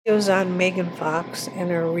was on Megan Fox in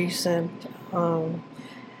her recent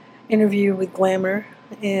interview with Glamour,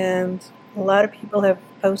 and a lot of people have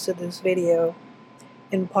posted this video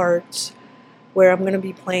in parts where I'm going to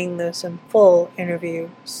be playing this in full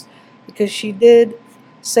interviews because she did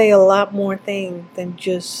say a lot more things than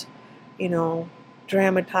just,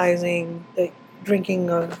 dramatizing the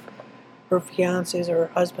drinking of her fiance's or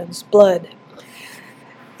her husband's blood.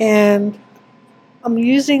 And I'm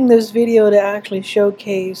using this video to actually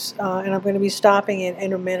showcase, and I'm going to be stopping it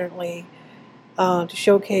intermittently to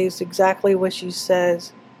showcase exactly what she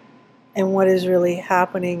says and what is really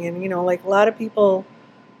happening. And, like a lot of people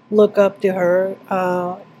look up to her,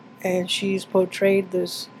 and she's portrayed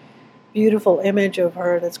this beautiful image of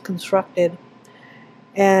her that's constructed.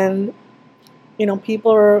 And,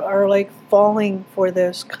 people are like falling for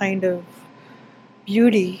this kind of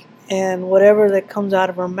beauty and whatever that comes out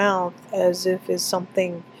of her mouth as if it's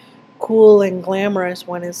something cool and glamorous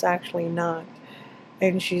when it's actually not.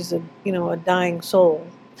 And she's a dying soul.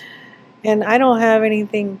 And I don't have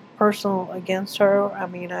anything personal against her. I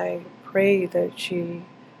mean, I pray that she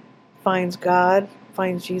finds God,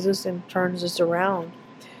 finds Jesus, and turns this around.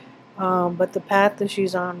 But the path that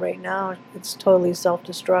she's on right now, it's totally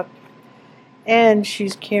self-destructive. And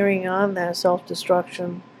she's carrying on that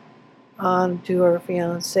self-destruction on to her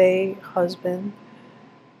fiancé, husband,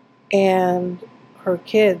 and her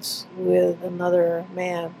kids with another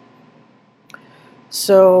man.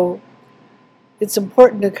 So it's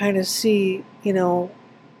important to kind of see,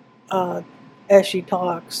 as she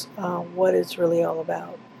talks, what it's really all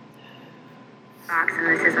about.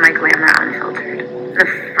 And this is my Glamour Unfiltered.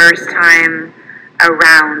 The first time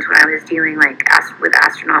around when I was dealing with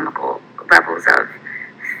astronomical levels of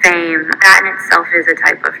fame, that in itself is a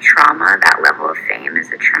type of trauma. That level of fame is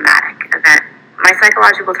a traumatic event. My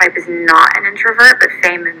psychological type is not an introvert, but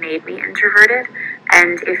fame made me introverted.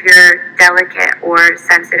 And if you're delicate or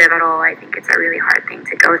sensitive at all, I think it's a really hard thing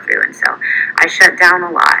to go through. And so I shut down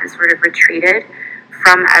a lot and sort of retreated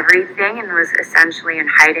from everything and was essentially in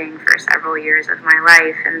hiding for several years of my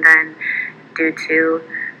life. And then due to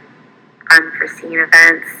unforeseen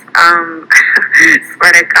events,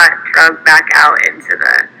 sort of got drugged back out into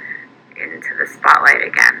the spotlight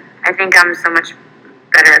again. I think I'm so much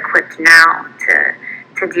better equipped now to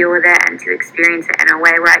deal with it and to experience it in a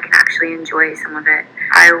way where I can actually enjoy some of it.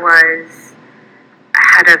 I was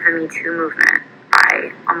ahead of the Me Too movement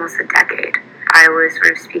by almost a decade. I was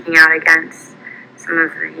sort of speaking out against some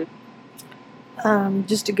of the...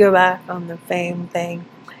 Just to go back on the fame thing,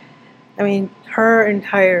 I mean, her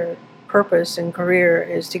entire purpose and career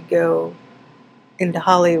is to go into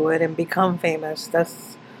Hollywood and become famous.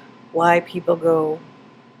 That's why people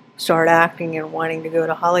start acting and wanting to go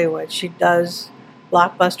to Hollywood. She does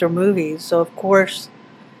blockbuster movies, so of course,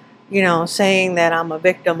 saying that I'm a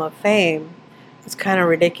victim of fame is kind of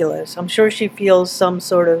ridiculous. I'm sure she feels some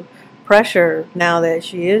sort of pressure now that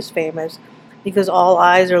she is famous because all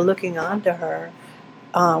eyes are looking onto her.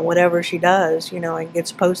 Whatever she does, it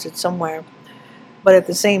gets posted somewhere. But at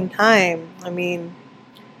the same time, I mean,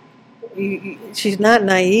 she's not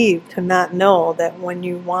naive to not know that when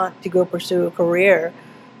you want to go pursue a career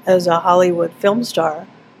as a Hollywood film star,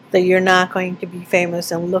 that you're not going to be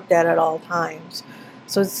famous and looked at all times.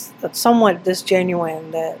 So it's somewhat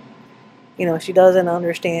disgenuine that, she doesn't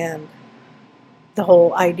understand the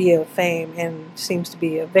whole idea of fame and seems to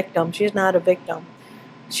be a victim. She's not a victim.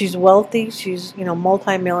 She's wealthy. She's,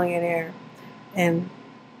 multimillionaire and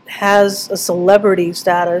has a celebrity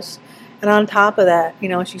status. And on top of that,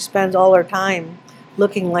 she spends all her time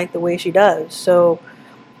looking like the way she does. So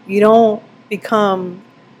you don't become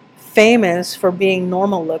famous for being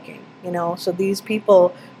normal looking, So these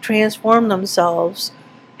people transform themselves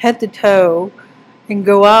head to toe and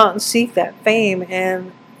go out and seek that fame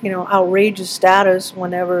and, outrageous status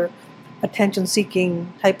whenever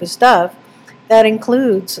attention-seeking type of stuff. That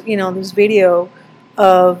includes, this video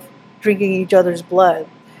of drinking each other's blood.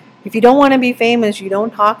 If you don't want to be famous, you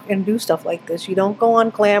don't talk and do stuff like this. You don't go on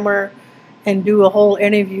Glamour and do a whole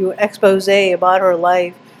interview expose about her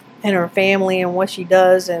life and her family and what she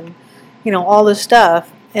does and, all this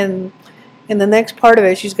stuff. And in the next part of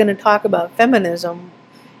it, she's going to talk about feminism.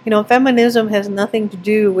 Feminism has nothing to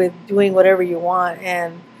do with doing whatever you want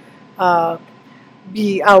and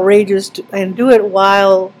be outrageous and do it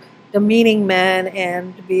while demeaning men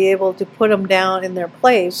and to be able to put them down in their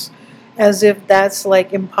place as if that's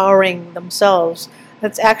like empowering themselves.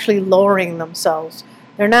 That's actually lowering themselves.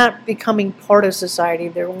 They're not becoming part of society.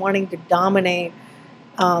 They're wanting to dominate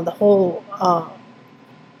the whole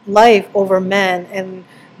life over men and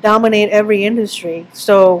dominate every industry.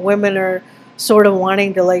 So women are sort of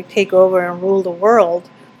wanting to take over and rule the world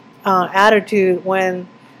attitude when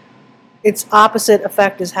its opposite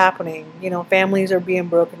effect is happening. Families are being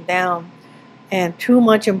broken down, and too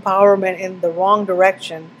much empowerment in the wrong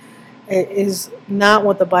direction is not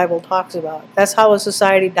what the Bible talks about. That's how a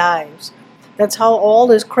society dies. That's how all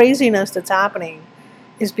this craziness that's happening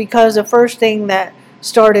is because the first thing that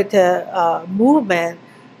started to movement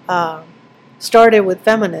uh, started with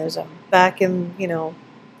feminism back in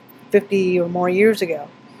 50 or more years ago.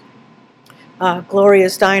 Gloria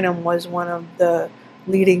Steinem was one of the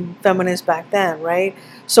leading feminists back then, right?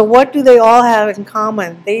 So what do they all have in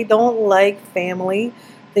common? They don't like family.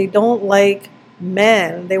 They don't like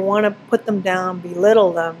men. They want to put them down,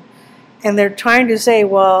 belittle them, and they're trying to say,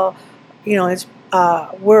 well, it's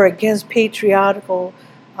we're against patriarchal,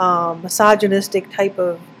 misogynistic type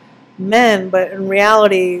of men, but in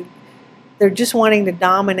reality, they're just wanting to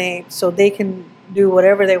dominate so they can do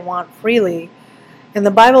whatever they want freely. And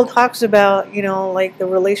the Bible talks about, like the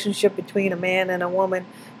relationship between a man and a woman,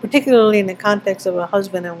 particularly in the context of a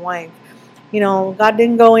husband and wife. God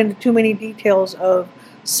didn't go into too many details of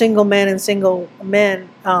single men and single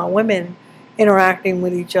women interacting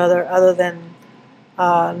with each other than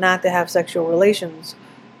not to have sexual relations,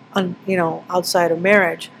 outside of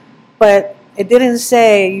marriage. But it didn't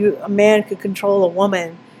say a man could control a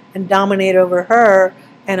woman and dominate over her,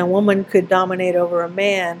 and a woman could dominate over a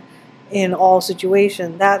man in all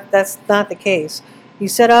situations. That's not the case. He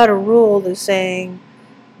set out a rule that's saying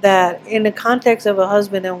that in the context of a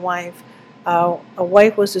husband and wife, a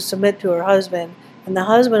wife was to submit to her husband, and the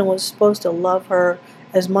husband was supposed to love her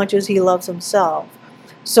as much as he loves himself.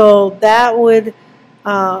 So that would,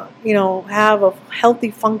 have a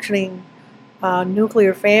healthy functioning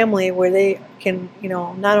nuclear family where they can,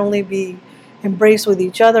 not only be embraced with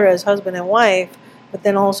each other as husband and wife, but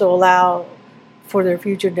then also allow for their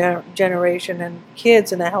future generation and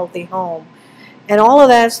kids in a healthy home. And all of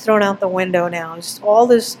that's thrown out the window now. It's all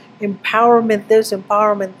this empowerment, this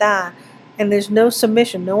empowerment, that, and there's no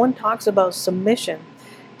submission. No one talks about submission.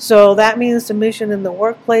 So that means submission in the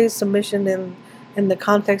workplace, submission in the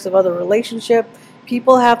context of other relationship.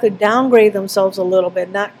 People have to downgrade themselves a little bit,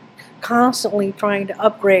 not constantly trying to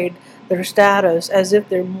upgrade their status as if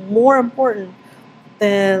they're more important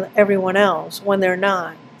than everyone else when they're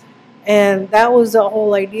not. And that was the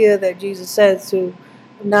whole idea that Jesus said, to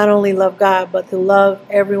not only love God, but to love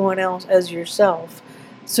everyone else as yourself.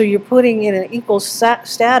 So you're putting in an equal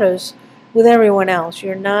status with everyone else.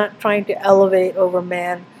 You're not trying to elevate over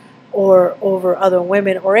men or over other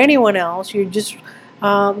women or anyone else. You're just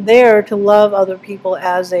there to love other people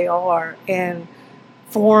as they are and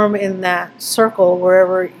form in that circle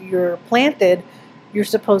wherever you're planted. You're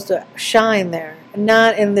supposed to shine there,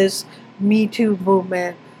 not in this Me Too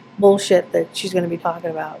movement bullshit that she's going to be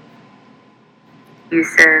talking about.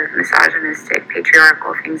 Abusive, misogynistic,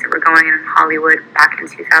 patriarchal things that were going on in Hollywood back in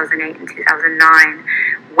 2008 and 2009,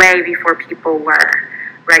 way before people were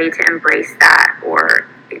ready to embrace that or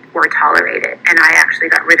tolerate it. And I actually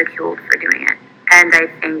got ridiculed for doing it. And I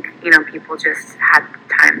think, people just had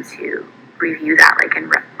time to review that, like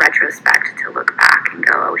in retrospect, to look back and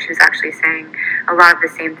go, oh, she was actually saying a lot of the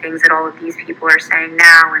same things that all of these people are saying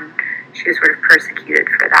now, and she was sort of persecuted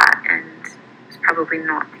for that, and it's probably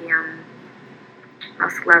not the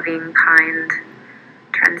most loving, kind,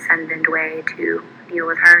 transcendent way to deal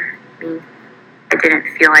with me. I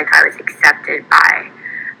didn't feel like I was accepted by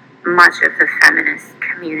much of the feminist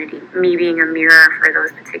community. Me being a mirror for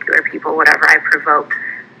those particular people, whatever I provoke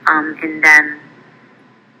in them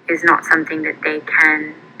is not something that they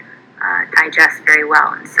can digest very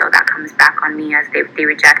well, and so that comes back on me as they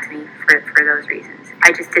reject me for those reasons.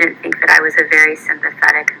 I just didn't think that I was a very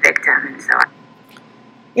sympathetic victim, and so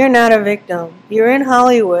You're not a victim. You're in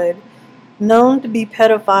Hollywood, known to be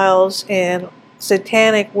pedophiles and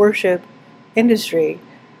satanic worship industry.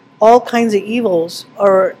 All kinds of evils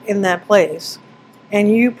are in that place.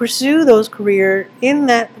 And you pursue those careers in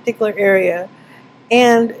that particular area,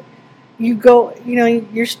 and you go,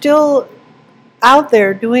 you're still out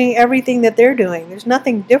there doing everything that they're doing. There's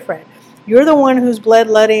nothing different. You're the one who's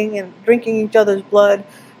bloodletting and drinking each other's blood,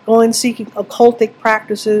 going seeking occultic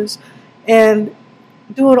practices, and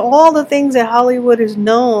doing all the things that Hollywood is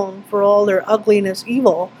known for, all their ugliness,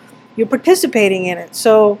 evil. You're participating in it.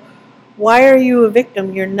 So why are you a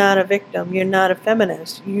victim? You're not a victim. You're not a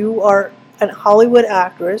feminist. You are a Hollywood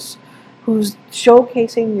actress who's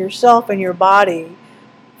showcasing yourself and your body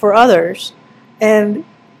for others. And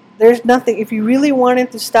there's nothing, if you really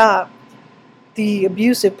wanted to stop the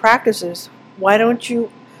abusive practices, why don't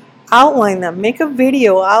you outline them? Make a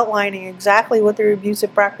video outlining exactly what their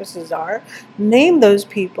abusive practices are, name those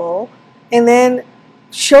people, and then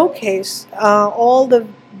showcase all the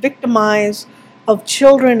victimize of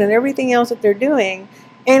children and everything else that they're doing,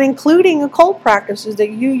 and including occult practices that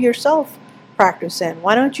you yourself practice in.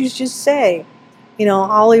 Why don't you just say,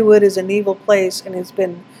 Hollywood is an evil place and it's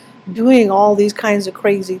been doing all these kinds of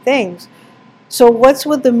crazy things. So what's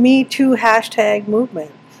with the Me Too hashtag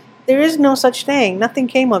movement? There is no such thing. Nothing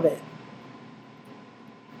came of it.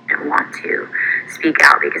 I didn't want to speak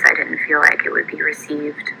out because I didn't feel like it would be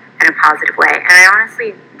received in a positive way. And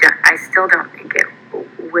I still don't think it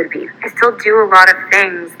would be. I still do a lot of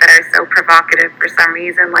things that are so provocative for some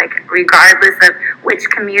reason, like regardless of which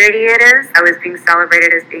community it is. I was being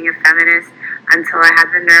celebrated as being a feminist until I had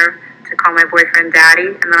the nerve to call my boyfriend daddy,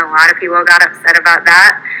 and then a lot of people got upset about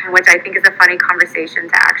that, which I think is a funny conversation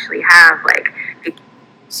to actually have.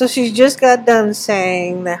 So she just got done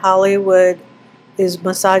saying that Hollywood is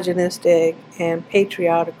misogynistic and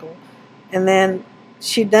patriarchal, and then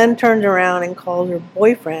she then turns around and calls her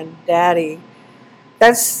boyfriend daddy.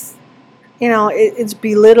 That's, it's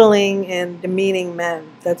belittling and demeaning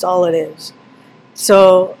men. That's all it is.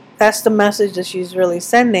 So that's the message that she's really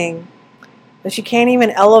sending, that she can't even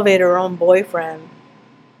elevate her own boyfriend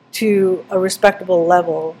to a respectable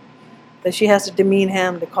level, that she has to demean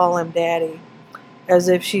him to call him daddy, as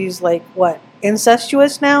if she's like, what,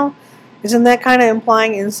 incestuous now? Isn't that kind of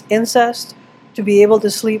implying incest, to be able to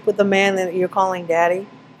sleep with the man that you're calling daddy?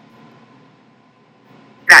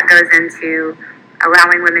 That goes into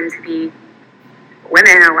allowing women to be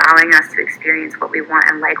women, allowing us to experience what we want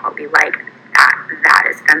and like what we like. That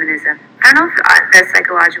is feminism. I don't know if the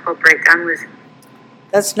psychological breakdown was...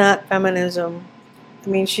 That's not feminism. I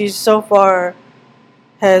mean, she so far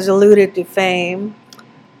has alluded to fame,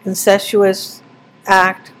 incestuous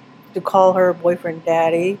act to call her boyfriend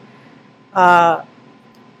daddy, and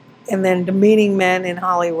then demeaning men in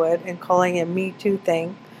Hollywood and calling it Me Too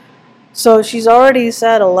thing. So she's already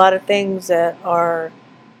said a lot of things that are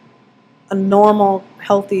a normal,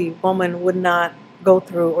 healthy woman would not go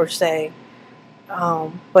through or say.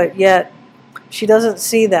 But yet, she doesn't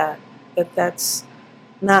see that's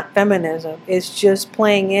not feminism. It's just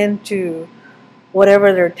playing into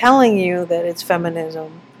whatever they're telling you that it's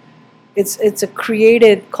feminism. It's a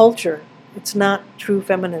created culture. It's not true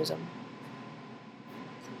feminism.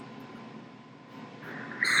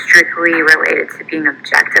 Strictly related to being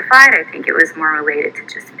objectified. I think it was more related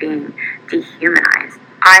to just being dehumanized.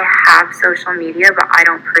 I have social media, but I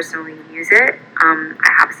don't personally use it.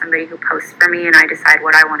 I have somebody who posts for me, and I decide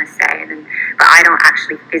what I want to say. But I don't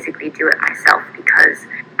actually physically do it myself because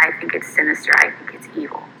I think it's sinister. I think it's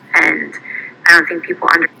evil, and I don't think people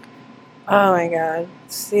understand. Oh my God!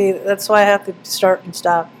 See, that's why I have to start and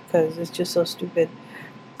stop, because it's just so stupid.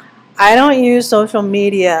 I don't use social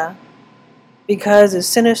media because it's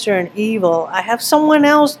sinister and evil. I have someone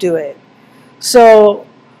else do it. So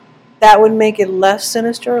that would make it less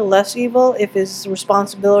sinister, less evil, if it's the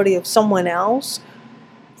responsibility of someone else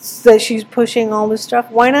that she's pushing all this stuff.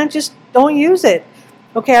 Why not just don't use it?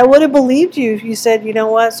 Okay, I would have believed you if you said, you know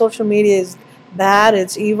what, social media is bad,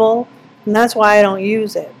 it's evil, and that's why I don't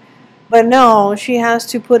use it. But no, she has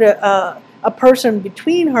to put a person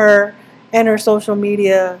between her and her social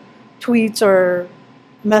media tweets or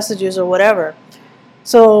messages or whatever.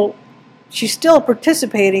 So she's still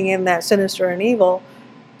participating in that sinister and evil.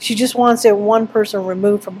 She just wants it one person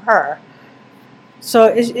removed from her. So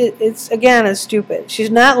it's again, it's stupid. She's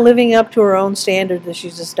not living up to her own standard that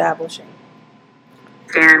she's establishing.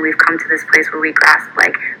 And we've come to this place where we grasp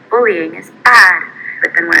like bullying is bad.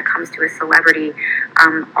 But then when it comes to a celebrity,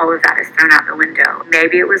 all of that is thrown out the window.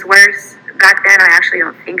 Maybe it was worse back then. I actually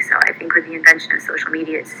don't think so. I think with the invention of social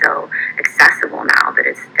media, it's so accessible now that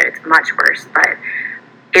it's much worse. But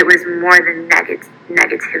it was more the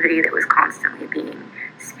negativity that was constantly being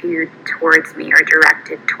spewed towards me or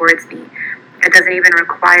directed towards me. It doesn't even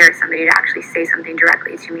require somebody to actually say something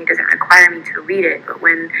directly to me. It doesn't require me to read it. But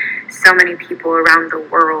when so many people around the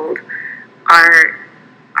world are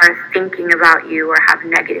thinking about you or have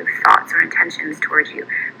negative thoughts or intentions towards you,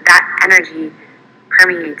 that energy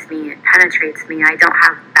permeates me, it penetrates me. I don't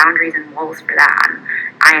have boundaries and walls for that.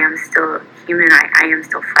 I am still human. I am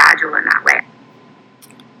still fragile in that way.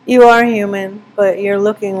 You are human, but you're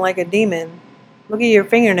looking like a demon. Look at your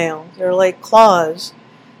fingernails. They're like claws.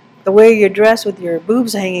 The way you're dressed with your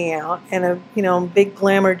boobs hanging out and a big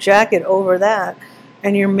glamour jacket over that,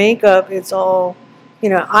 and your makeup, it's all,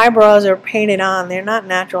 eyebrows are painted on. They're not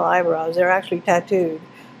natural eyebrows. They're actually tattooed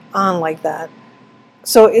on like that.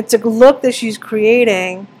 So it's a look that she's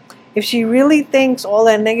creating. If she really thinks all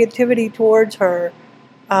that negativity towards her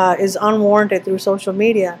is unwarranted through social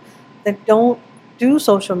media, then don't do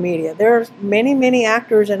social media. There are many, many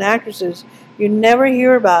actors and actresses you never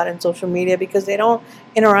hear about in social media because they don't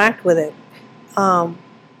interact with it.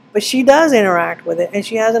 But she does interact with it, and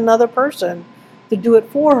she has another person to do it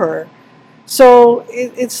for her. So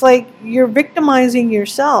it's like you're victimizing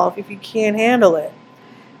yourself if you can't handle it.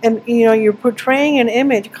 And you're portraying an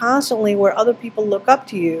image constantly where other people look up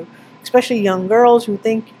to you, especially young girls who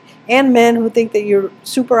think, and men who think that you're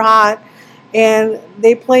super hot, and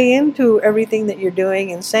they play into everything that you're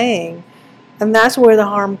doing and saying. And that's where the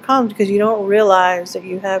harm comes, because you don't realize that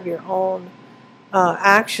you have your own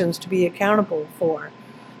actions to be accountable for.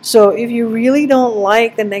 So if you really don't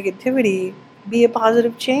like the negativity, be a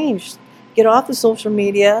positive change. Get off the social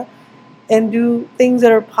media and do things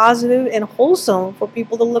that are positive and wholesome for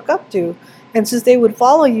people to look up to. And since they would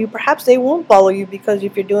follow you, perhaps they won't follow you, because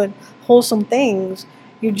if you're doing wholesome things,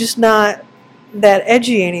 you're just not that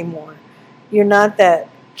edgy anymore. You're not that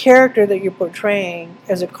character that you're portraying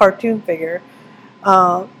as a cartoon figure.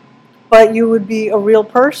 Uh, but you would be a real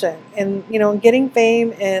person. And getting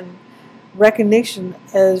fame and recognition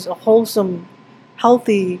as a wholesome,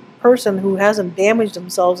 healthy person who hasn't damaged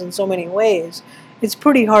themselves in so many ways, it's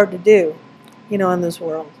pretty hard to do, in this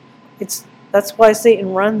world. That's why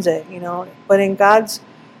Satan runs it. But in God's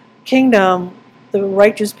kingdom, the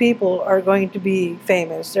righteous people are going to be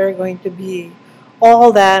famous. They're going to be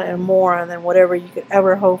all that and more than whatever you could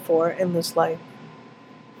ever hope for in this life.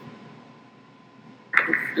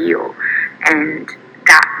 Can feel, and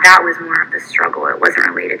that was more of the struggle. It wasn't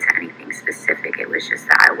related to anything specific. It was just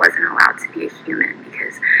that I wasn't allowed to be a human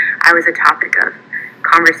because I was a topic of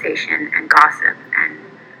conversation and gossip and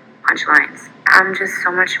punchlines. I'm just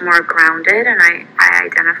so much more grounded, and I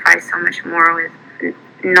identify so much more with,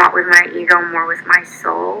 not with my ego, more with my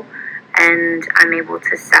soul. And I'm able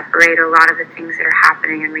to separate a lot of the things that are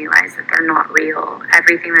happening and realize that they're not real.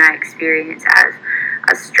 Everything that I experience as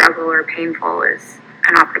a struggle or painful is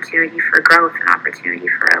an opportunity for growth, an opportunity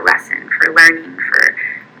for a lesson, for learning,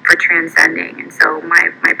 for transcending. And so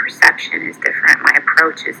my perception is different, my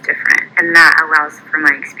approach is different, and that allows for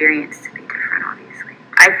my experience to be different, obviously.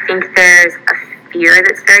 I think there's a fear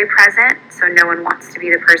that's very present, so no one wants to be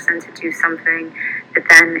the person to do something, but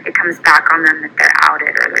then it comes back on them that they're outed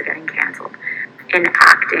or they're getting canceled. In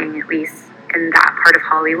acting, at least in that part of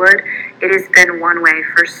Hollywood, it has been one way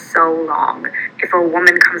for so long. If a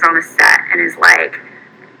woman comes on a set and is like,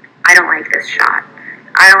 I don't like this shot,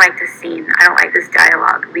 I don't like this scene, I don't like this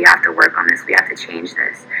dialogue, we have to work on this, we have to change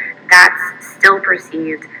this, that's still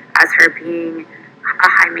perceived as her being a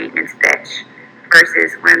high maintenance bitch.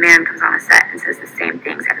 Versus when a man comes on a set and says the same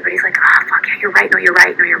things, everybody's like, oh, fuck yeah, you're right, no, you're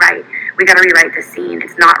right, no, you're right. We gotta rewrite this scene,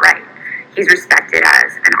 it's not right. He's respected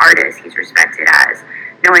as an artist, he's respected as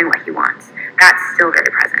knowing what he wants. That's still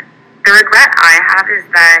very present. The regret I have is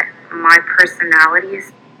that my personality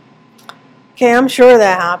is... Okay, I'm sure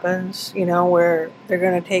that happens, where they're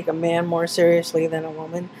going to take a man more seriously than a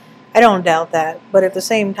woman. I don't doubt that. But at the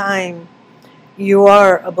same time, you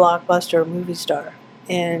are a blockbuster movie star,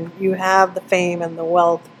 and you have the fame and the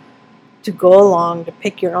wealth to go along to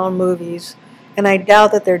pick your own movies. And I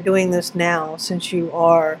doubt that they're doing this now, since you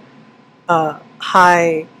are a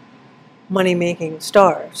high money-making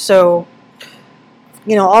star. So,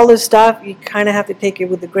 all this stuff, you kind of have to take it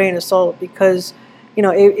with a grain of salt, because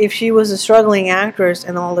if she was a struggling actress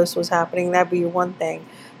and all this was happening, that'd be one thing.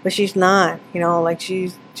 But she's not. Like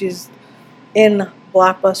she's in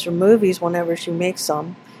blockbuster movies whenever she makes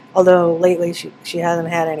some. Although lately she hasn't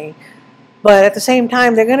had any. But at the same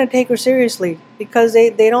time, they're going to take her seriously, because they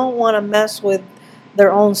don't want to mess with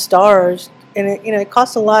their own stars. And it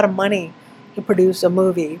costs a lot of money to produce a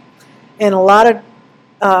movie. And a lot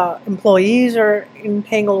of employees are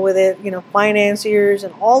entangled with it, financiers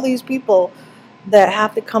and all these people that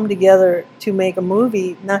have to come together to make a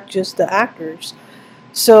movie, not just the actors.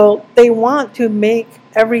 So they want to make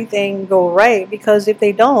everything go right, because if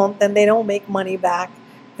they don't, then they don't make money back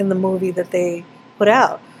in the movie that they put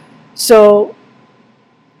out. So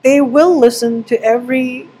they will listen to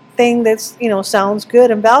everything that's, sounds good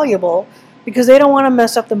and valuable, because they don't want to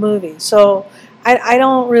mess up the movie. So I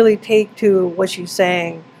don't really take to what she's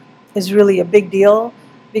saying is really a big deal,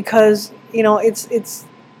 because, it's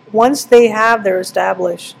once they have their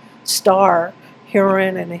established star,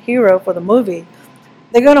 heroine, and a hero for the movie,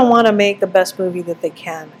 they're going to want to make the best movie that they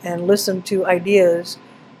can and listen to ideas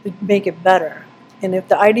to make it better. And if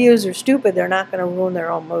the ideas are stupid, they're not going to ruin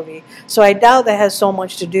their own movie. So I doubt that has so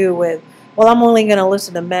much to do with, well, I'm only going to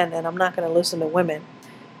listen to men and I'm not going to listen to women.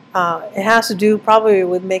 It has to do probably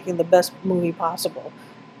with making the best movie possible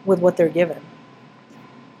with what they're given.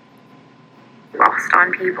 Lost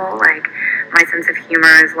on people, like my sense of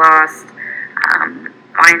humor is lost.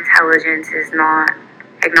 My intelligence is not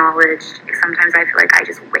acknowledged. Sometimes I feel like I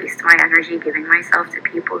just waste my energy giving myself to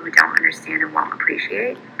people who don't understand and won't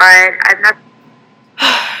appreciate. But I've not.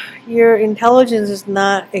 Your intelligence is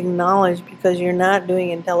not acknowledged because you're not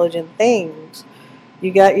doing intelligent things.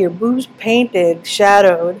 You got your boobs painted,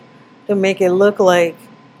 shadowed, to make it look like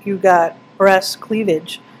you got breast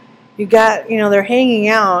cleavage. You got, they're hanging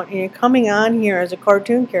out, and you're coming on here as a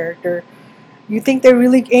cartoon character. You think that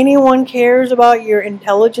really anyone cares about your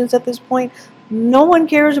intelligence at this point? No one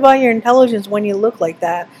cares about your intelligence when you look like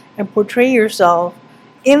that and portray yourself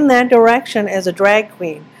in that direction as a drag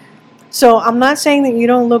queen. So I'm not saying that you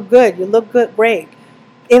don't look good. You look good, great,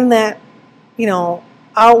 in that,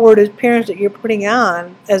 outward appearance that you're putting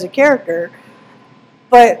on as a character.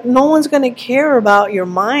 But no one's going to care about your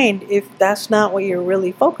mind if that's not what you're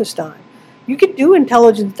really focused on. You could do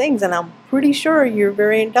intelligent things, and I'm pretty sure you're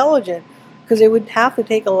very intelligent, because it would have to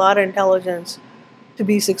take a lot of intelligence to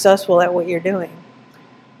be successful at what you're doing.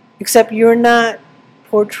 Except you're not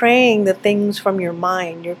portraying the things from your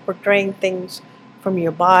mind. You're portraying things from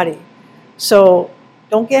your body. So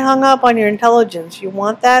don't get hung up on your intelligence. You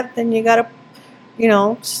want that, then you got to,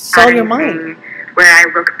 sell your mind. Where I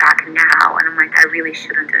look back now and I'm like, I really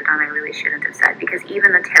shouldn't have done, I really shouldn't have said, because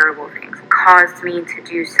even the terrible things caused me to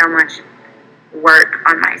do so much work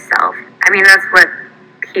on myself. I mean, that's what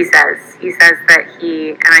he says. He says that he,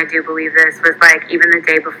 and I do believe this, was like, even the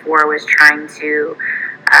day before was trying to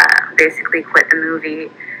basically quit the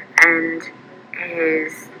movie, and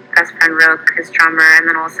his best friend Rook, his drummer, and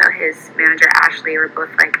then also his manager Ashley were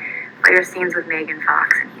both like, "What are your scenes with Megan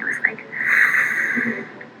Fox?" And he was like,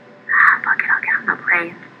 "Fuck it, I'll get on the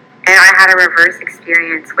plane." And I had a reverse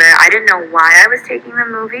experience where I didn't know why I was taking the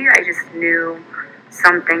movie. I just knew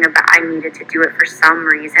something about I needed to do it for some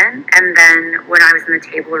reason. And then when I was in the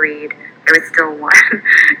table read, there was still one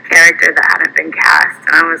character that hadn't been cast,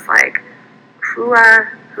 and I was like,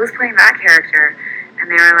 who's playing that character? And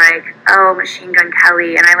they were like, "Oh, Machine Gun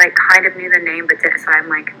Kelly." And I like kind of knew the name, but didn't. So I'm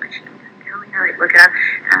like, "Machine Gun Kelly." And I like look it up,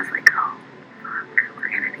 and I was like, "Oh, fuck, we're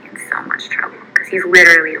gonna be in so much trouble," because he's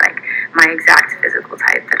literally like my exact physical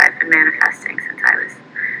type that I've been manifesting since I was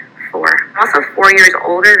 4. I'm also 4 years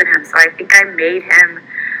older than him, so I think I made him.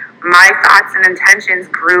 My thoughts and intentions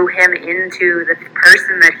grew him into the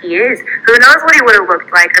person that he is. Who knows what he would have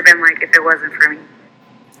looked like or been like if it wasn't for me.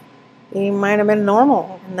 He might have been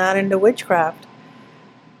normal, not into witchcraft.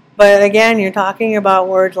 But again, you're talking about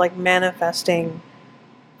words like manifesting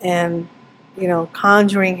and,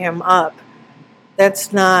 conjuring him up.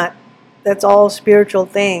 That's all spiritual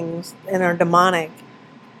things and are demonic.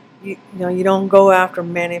 You don't go after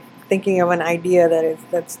thinking of an idea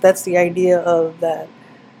that's the idea of that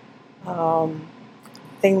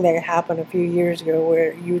thing that happened a few years ago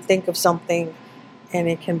where you think of something and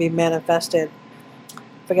it can be manifested.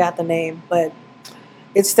 Forgot the name, but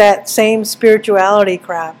it's that same spirituality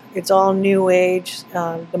crap. It's all new age,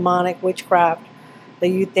 demonic witchcraft that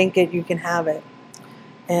you think you can have it.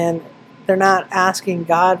 And they're not asking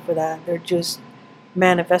God for that. They're just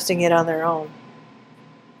manifesting it on their own.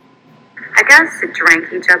 I guess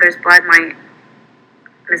drank each other's blood might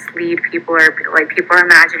mislead people, or like people are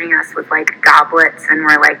imagining us with like goblets and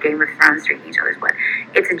we're like Game of Thrones drinking each other's blood.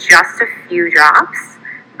 It's just a few drops.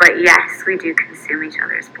 But yes, we do consume each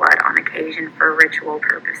other's blood on occasion for ritual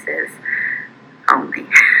purposes only.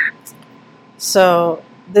 So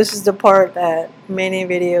this is the part that many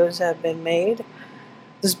videos have been made.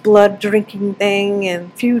 This blood drinking thing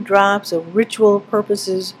and few drops of ritual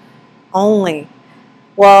purposes only.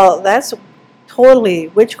 Well, that's totally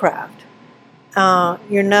witchcraft.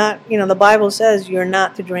 You're not, the Bible says you're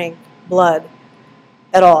not to drink blood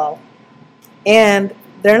at all. And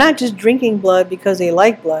they're not just drinking blood because they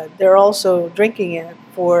like blood. They're also drinking it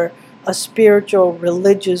for a spiritual,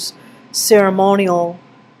 religious, ceremonial,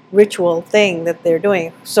 ritual thing that they're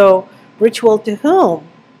doing. So, ritual to whom?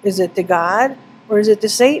 Is it to God or is it to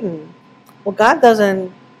Satan? Well, God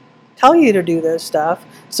doesn't tell you to do this stuff,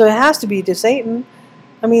 so it has to be to Satan.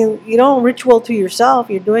 I mean, you don't ritual to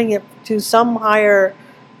yourself. You're doing it to some higher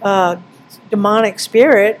demonic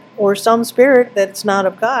spirit or some spirit that's not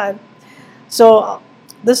of God. So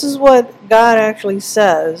this is what God actually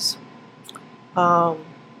says about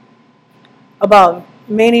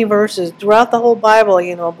many verses throughout the whole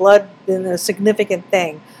Bible. Blood is a significant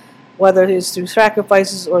thing, whether it's through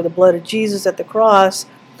sacrifices or the blood of Jesus at the cross,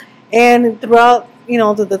 and throughout.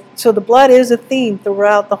 So the blood is a theme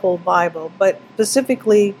throughout the whole Bible, but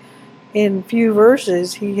specifically in few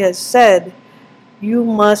verses, He has said, "You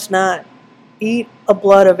must not eat a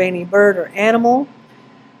blood of any bird or animal."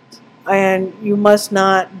 And you must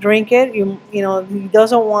not drink it. He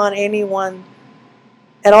doesn't want anyone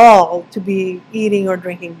at all to be eating or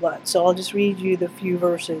drinking blood. So I'll just read you the few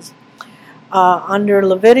verses. Under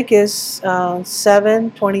Leviticus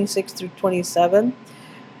 7:26 through 27,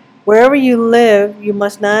 wherever you live, you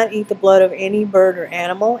must not eat the blood of any bird or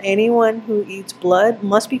animal. Anyone who eats blood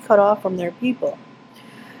must be cut off from their people.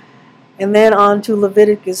 And then on to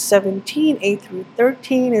Leviticus 17:8 through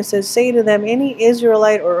 13, it says, say to them, any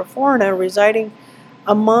Israelite or a foreigner residing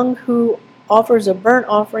among who offers a burnt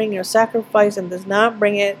offering or sacrifice and does not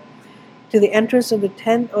bring it to the entrance of the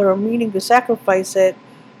tent or a meeting to sacrifice it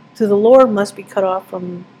to the Lord must be cut off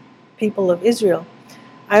from people of Israel.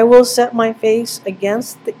 I will set my face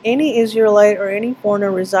against any Israelite or any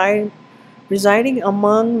foreigner residing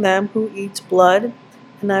among them who eats blood,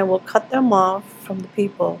 and I will cut them off from the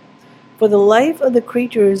people. For the life of the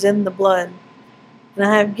creature is in the blood, and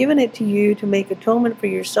I have given it to you to make atonement for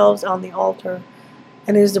yourselves on the altar,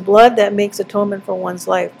 and it is the blood that makes atonement for one's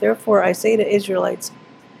life. Therefore I say to Israelites,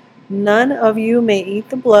 none of you may eat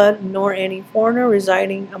the blood, nor any foreigner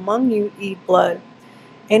residing among you eat blood.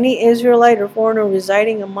 Any Israelite or foreigner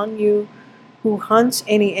residing among you who hunts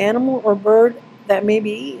any animal or bird that may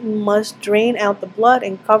be eaten must drain out the blood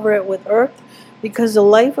and cover it with earth, because the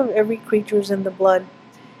life of every creature is in the blood.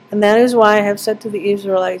 And that is why I have said to the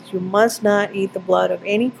Israelites, you must not eat the blood of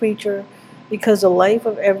any creature, because the life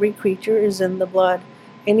of every creature is in the blood.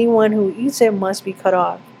 Anyone who eats it must be cut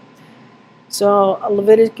off. So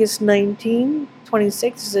Leviticus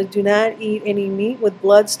 19:26 says, do not eat any meat with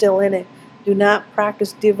blood still in it. Do not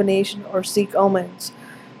practice divination or seek omens.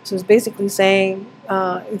 So it's basically saying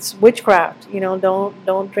it's witchcraft.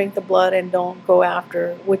 Don't drink the blood and don't go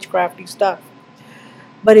after witchcrafty stuff.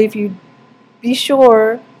 But if you be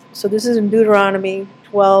sure, so this is in Deuteronomy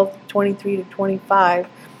 12:23 to 25.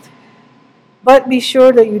 But be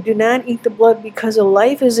sure that you do not eat the blood, because the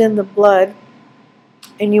life is in the blood,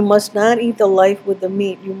 and you must not eat the life with the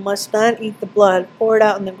meat. You must not eat the blood. Pour it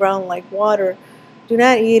out on the ground like water. Do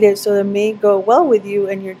not eat it, so that it may go well with you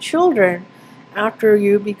and your children after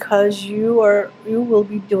you, because you will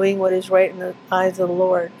be doing what is right in the eyes of the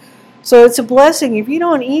Lord. So it's a blessing. If you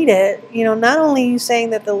don't eat it, not only are you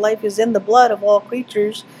saying that the life is in the blood of all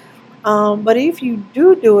creatures, but if you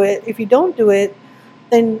don't do it,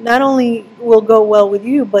 then not only will go well with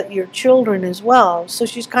you, but your children as well. So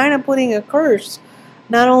she's kind of putting a curse,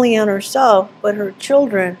 not only on herself, but her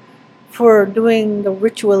children, for doing the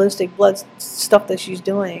ritualistic blood stuff that she's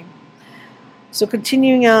doing. So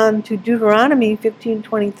continuing on to Deuteronomy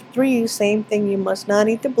 15:23, same thing, you must not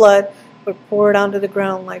eat the blood, but pour it onto the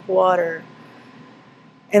ground like water.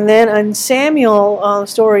 And then on Samuel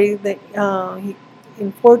story, that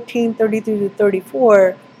in 14:33 to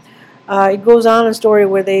 34, it goes on a story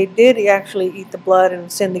where they did actually eat the blood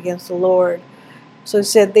and sinned against the Lord. So it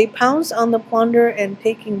said, they pounced on the plunder and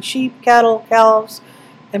taking sheep, cattle, calves,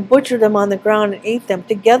 and butchered them on the ground and ate them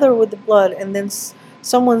together with the blood. And then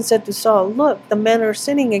someone said to Saul, look, the men are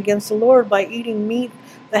sinning against the Lord by eating meat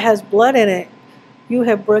that has blood in it. You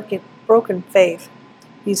have broken faith.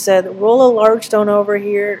 He said, roll a large stone over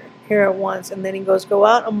here at once. And then he goes, go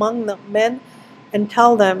out among the men and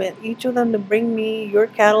tell them, and each of them to bring me your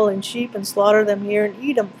cattle and sheep and slaughter them here and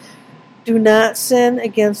eat them. Do not sin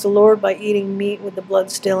against the Lord by eating meat with the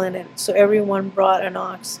blood still in it. So everyone brought an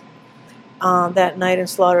ox that night and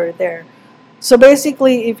slaughtered it there. So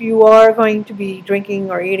basically, if you are going to be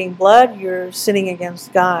drinking or eating blood, you're sinning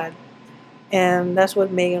against God. And that's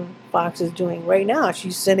what Megan Fox is doing right now.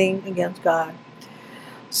 She's sinning against God.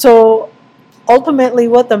 So ultimately,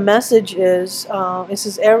 what the message is, this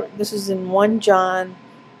is in 1 John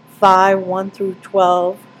 5:1 through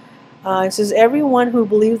 12. It says, everyone who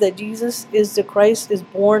believes that Jesus is the Christ is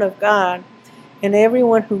born of God, and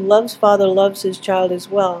everyone who loves Father loves his child as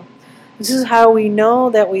well. This is how we know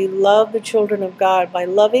that we love the children of God, by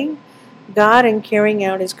loving God and carrying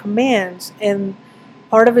out his commands. And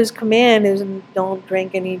part of his command is don't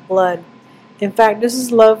drink and eat blood. In fact, this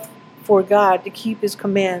is love for God, to keep his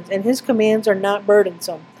commands, and his commands are not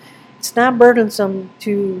burdensome. It's not burdensome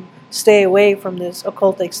to stay away from this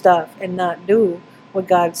occultic stuff and not do what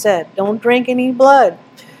God said. Don't drink and eat blood.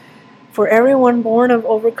 For everyone born of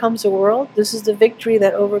overcomes the world. This is the victory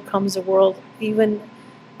that overcomes the world, even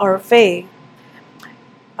our faith.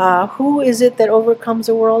 Who is it that overcomes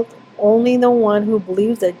the world? Only the one who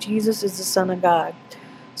believes that Jesus is the Son of God.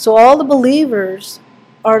 So all the believers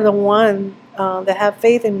are the one that have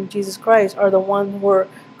faith in Jesus Christ are the ones who are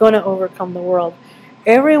going to overcome the world.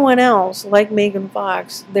 Everyone else, like Megan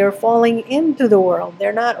Fox, they're falling into the world.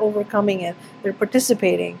 They're not overcoming it. They're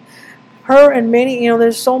participating. Her and many,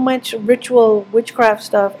 there's so much ritual witchcraft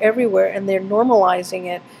stuff everywhere, and they're normalizing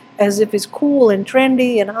it as if it's cool and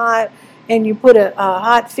trendy and hot, and you put a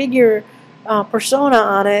hot figure persona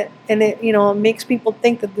on it, and it makes people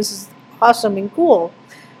think that this is awesome and cool.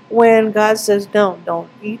 When God says don't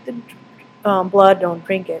eat the blood, don't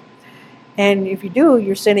drink it, and if you do,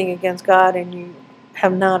 you're sinning against God, and you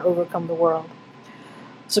have not overcome the world.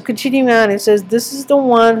 So continuing on, it says, "This is the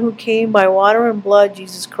one who came by water and blood,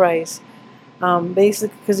 Jesus Christ."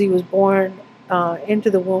 Basically, because he was born into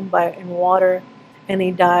the womb in water, and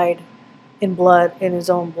he died in blood, in his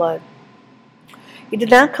own blood. He did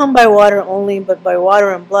not come by water only, but by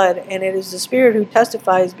water and blood, and it is the Spirit who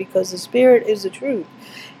testifies, because the Spirit is the truth.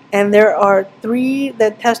 And there are three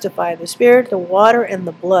that testify: the Spirit, the water, and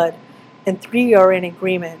the blood, and three are in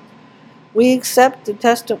agreement. We accept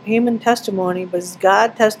the human testimony, but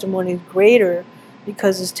God's testimony is greater,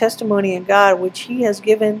 because his testimony in God, which he has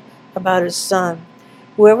given about his Son.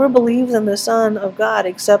 Whoever believes in the Son of God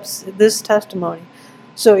accepts this testimony.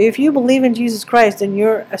 So if you believe in Jesus Christ, then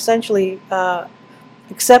you're essentially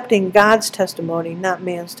accepting God's testimony, not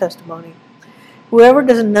man's testimony. Whoever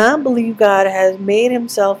does not believe God has made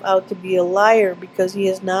himself out to be a liar, because he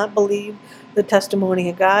has not believed the testimony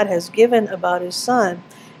God has given about his Son.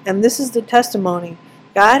 And this is the testimony: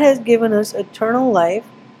 God has given us eternal life,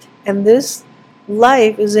 and this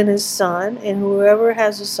life is in his Son, and whoever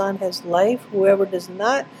has the Son has life. Whoever does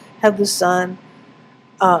not have the Son,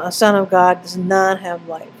 a Son of God, does not have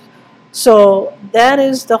life. So that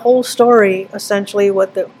is the whole story, essentially,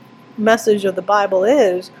 what the message of the Bible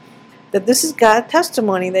is, that this is God's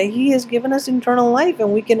testimony, that he has given us eternal life,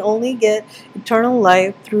 and we can only get eternal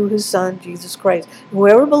life through his Son, Jesus Christ.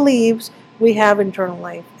 Whoever believes, we have eternal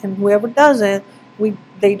life, and whoever doesn't,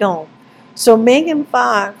 they don't. So Megan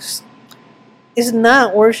Fox is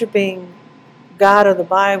not worshiping God of the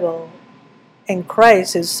Bible and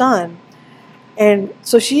Christ, his Son. And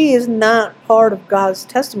so she is not part of God's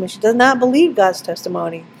testimony. She does not believe God's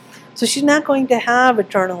testimony. So she's not going to have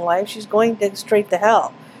eternal life. She's going straight to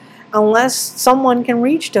hell, unless someone can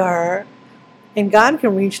reach to her, and God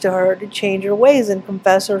can reach to her to change her ways and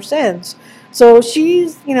confess her sins. So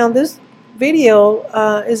she's, this video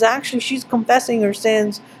is actually, she's confessing her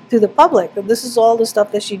sins to the public. This is all the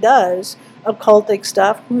stuff that she does, occultic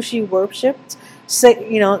stuff, who she worships.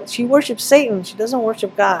 She worships Satan. She doesn't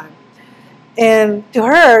worship God. And to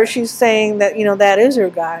her, she's saying that, that is her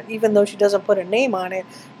God, even though she doesn't put a name on it.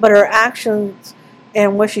 But her actions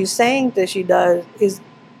and what she's saying that she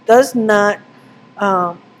does not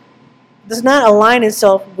align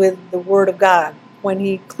itself with the Word of God, when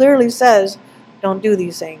he clearly says, don't do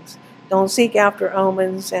these things. Don't seek after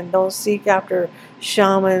omens, and don't seek after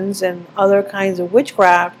shamans and other kinds of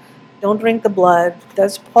witchcraft. Don't drink the blood.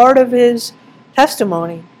 That's part of his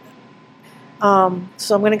testimony.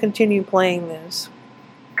 So I'm going to continue playing this.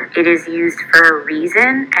 It is used for a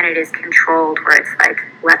reason, and it is controlled, where it's like,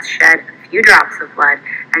 let's shed a few drops of blood,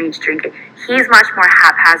 I need to drink it. He's much more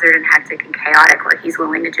haphazard and hectic and chaotic, where he's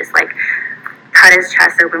willing to just like cut his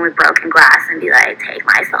chest open with broken glass and be like, take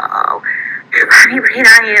my soul, let me breathe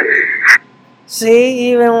on you.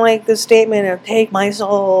 See, even like the statement of take my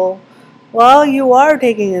soul, well, you are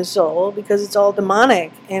taking his soul, because it's all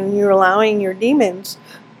demonic, and you're allowing your demons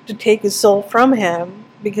to take his soul from him,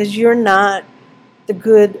 because you're not the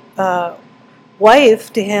good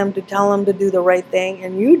wife to him to tell him to do the right thing,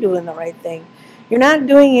 and you doing the right thing. You're not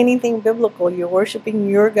doing anything biblical. You're worshiping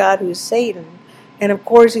your God, who's Satan, and of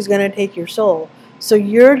course he's going to take your soul. So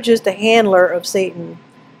you're just a handler of Satan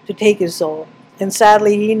to take his soul, and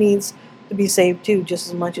sadly he needs to be saved too, just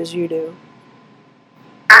as much as you do.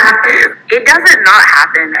 It doesn't not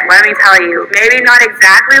happen, let me tell you. Maybe not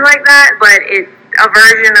exactly like that, but a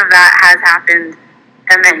version of that has happened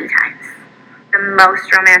many times. The most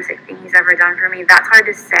romantic thing he's ever done for me, that's hard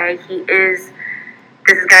to say.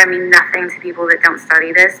 This is going to mean nothing to people that don't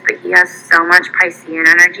study this, but he has so much Piscean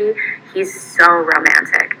energy. He's so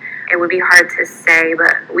romantic. It would be hard to say,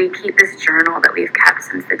 but we keep this journal that we've kept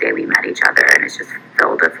since the day we met each other, and it's just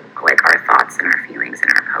filled with like our thoughts and our feelings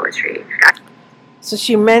and our poetry. So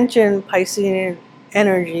she mentioned Piscean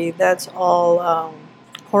energy. That's all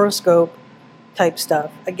horoscope type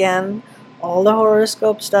stuff. Again, all the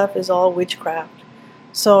horoscope stuff is all witchcraft.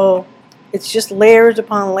 So it's just layers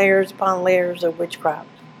upon layers upon layers of witchcraft.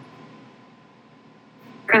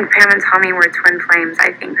 I think Pam and Tommy were twin flames.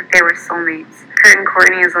 I think that they were soulmates. Kurt and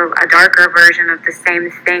Courtney is a darker version of the same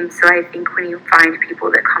thing. So I think when you find people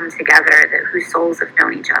that come together, whose souls have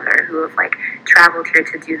known each other, who have like traveled here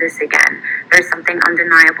to do this again, there's something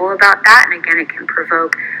undeniable about that. And again, it can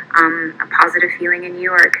provoke a positive feeling in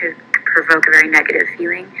you, or it could provoke a very negative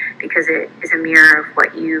feeling, because it is a mirror of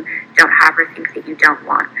what you don't have or think that you don't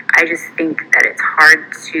want. I just think that it's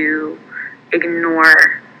hard to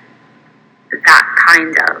ignore that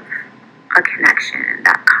kind of a connection and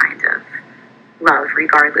that kind of love,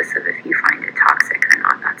 regardless of if you find it toxic or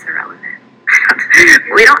not. That's irrelevant.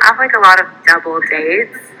 We don't have like a lot of double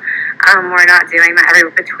dates. We're not doing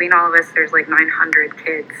that. Between all of us, there's like 900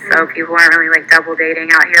 kids, so people aren't really like double dating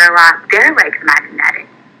out here a lot. They're like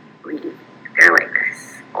magnetically, they're like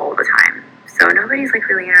this all the time. So nobody's like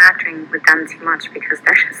really interacting with them too much because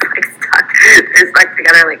they're just like stuck. They're stuck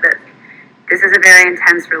together like this. This is a very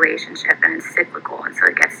intense relationship and it's cyclical, and so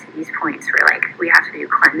it gets to these points where like we have to do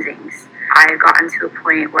cleansings. I've gotten to a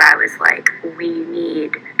point where I was like, we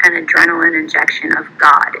need an adrenaline injection of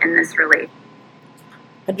God in this relationship.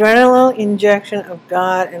 Adrenaline injection of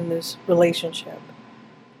God in this relationship.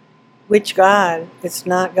 Which God? It's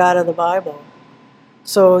not God of the Bible.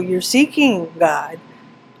 So you're seeking God.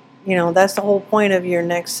 You know, that's the whole point of your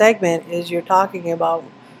next segment, is you're talking about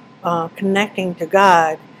connecting to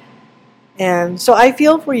God. And so I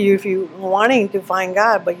feel for you if you're wanting to find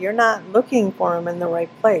God, but you're not looking for Him in the right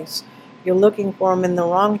place. You're looking for Him in the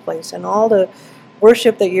wrong place. And all the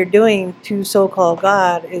worship that you're doing to so-called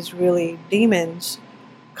God is really demons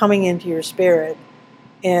coming into your spirit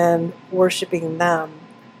and worshiping them.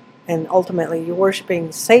 And ultimately, you're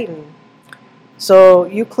worshiping Satan. So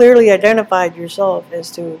you clearly identified yourself as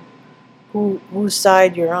to whose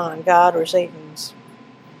side you're on, God or Satan's.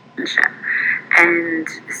 And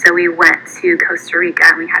so we went to Costa Rica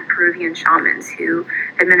and we had Peruvian shamans who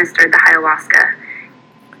administered the ayahuasca.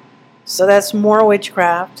 So that's more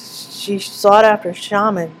witchcraft. She sought after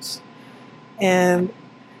shamans. And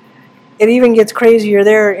it even gets crazier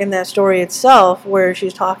there in that story itself, where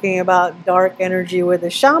she's talking about dark energy, where the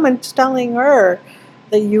shaman's telling her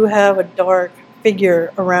that you have a dark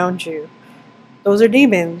figure around you. Those are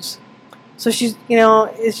demons. So she's,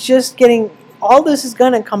 it's just getting, all this is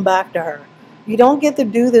going to come back to her. You don't get to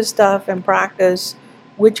do this stuff and practice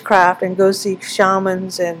witchcraft and go seek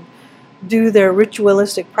shamans and do their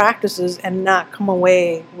ritualistic practices and not come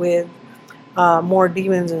away with more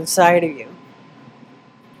demons inside of you.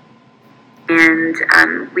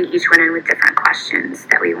 And we each went in with different questions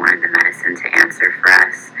that we wanted the medicine to answer for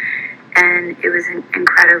us. And it was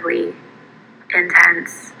incredibly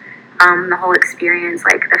intense. The whole experience,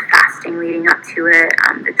 like the fasting leading up to it,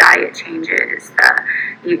 the diet changes,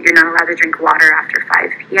 you're not allowed to drink water after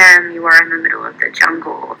 5 p.m., you are in the middle of the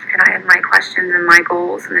jungle. And I had my questions and my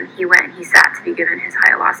goals, and then he went and he sat to be given his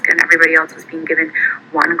ayahuasca, and everybody else was being given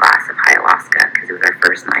 1 glass of ayahuasca because it was our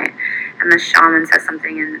first night. And the shaman says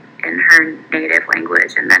something in her native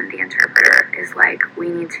language, and then the interpreter is like, we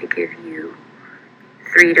need to give you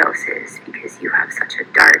 3 doses because you have such a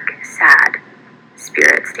dark, sad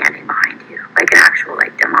spirit standing behind you, like an actual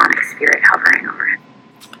like demonic spirit hovering over him.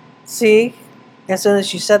 See, as soon as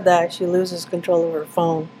she said that, she loses control of her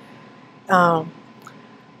phone.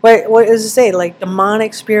 What does it say? Like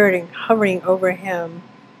demonic spirit hovering over him,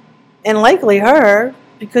 and likely her,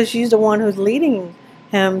 because she's the one who's leading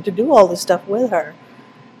him to do all this stuff with her.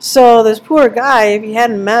 So this poor guy, if he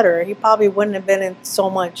hadn't met her, he probably wouldn't have been in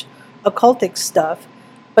so much occultic stuff.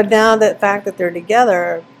 But now the fact that they're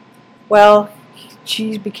together, well,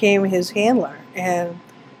 she became his handler, and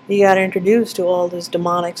he got introduced to all this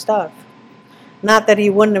demonic stuff. Not that he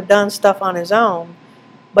wouldn't have done stuff on his own,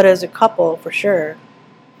 but as a couple, for sure.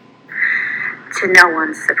 To no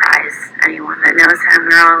one's surprise, anyone that knows him,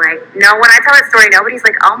 they're all like, no, when I tell that story, nobody's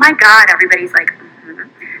like, oh my God, everybody's like, mm-hmm.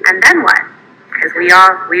 And then what? Because we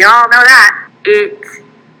all know that. It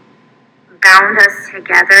bound us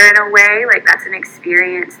together in a way, like that's an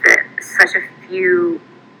experience that such a few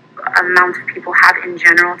amount of people have in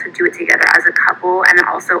general, to do it together as a couple. And then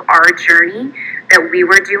also our journey that we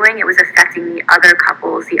were doing, it was affecting the other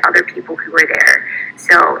couples, the other people who were there.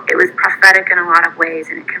 So it was prophetic in a lot of ways,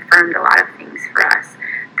 and it confirmed a lot of things for us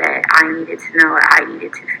that I needed to know, or I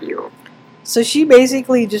needed to feel. So she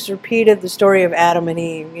basically just repeated the story of Adam and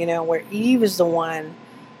Eve, where Eve is the one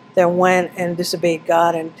that went and disobeyed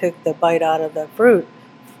God and took the bite out of the fruit,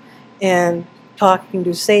 and talking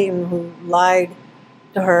to Satan, who lied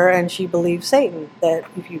to her, and she believed Satan, that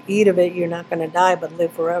if you eat of it, you're not going to die but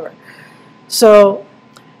live forever. So,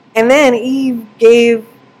 and then Eve gave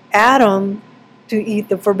Adam to eat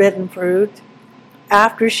the forbidden fruit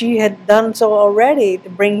after she had done so already to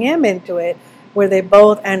bring him into it, where they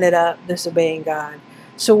both ended up disobeying God.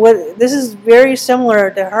 So this is very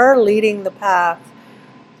similar to her leading the path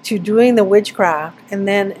to doing the witchcraft and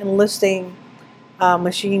then enlisting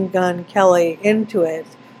Machine Gun Kelly into it,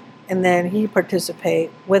 and then he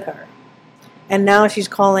participate with her. And now she's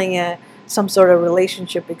calling it some sort of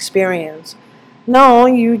relationship experience. No,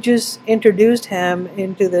 you just introduced him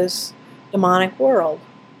into this demonic world,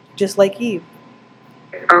 just like Eve.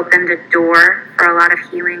 It opened a door for a lot of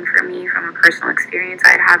healing for me from a personal experience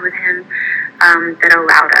I'd had with him, that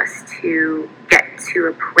allowed us to get to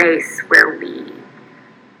a place where we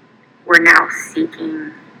were now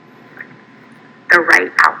seeking the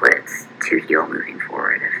right outlets to heal moving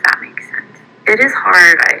forward, if that makes sense. It is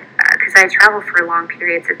hard because I travel for long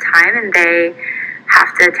periods of time, and they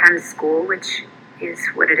have to attend school, which is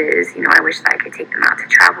what it is. You know, I wish that I could take them out to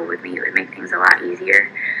travel with me. It would make things a lot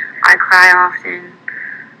easier. I cry often.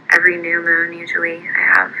 Every new moon, usually,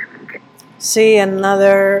 I have. See,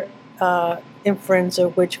 another inference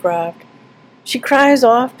of witchcraft. She cries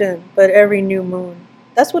often, but every new moon.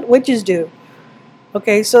 That's what witches do.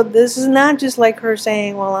 Okay, so this is not just like her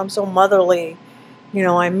saying, well, I'm so motherly, you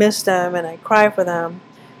know, I miss them and I cry for them.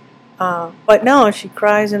 But no, she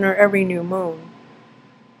cries in her every new moon.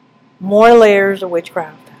 More layers of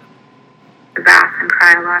witchcraft. The bath and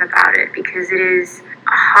cry a lot about it because it is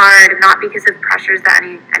hard, not because of pressures that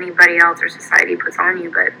anybody else or society puts on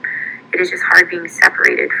you, but it is just hard being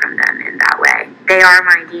separated from them in that way. They are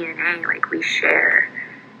my DNA, like we share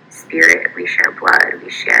spirit, we share blood, they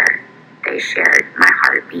shared my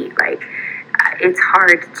heartbeat. Like, it's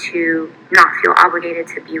hard to not feel obligated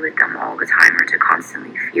to be with them all the time or to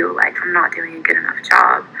constantly feel like I'm not doing a good enough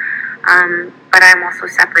job. But I'm also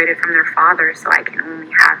separated from their father, so I can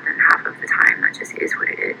only have them half of the time. That just is what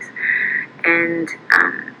it is. And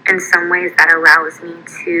in some ways, that allows me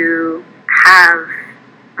to have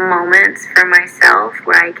moments for myself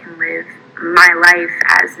where I can live my life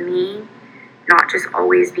as me, not just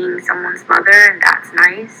always being someone's mother, and that's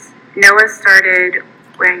nice. Noah started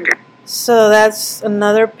wearing dresses. So that's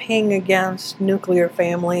another ping against nuclear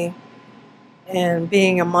family and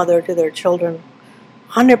being a mother to their children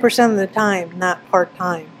 100% of the time, not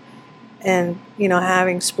part-time. And, you know,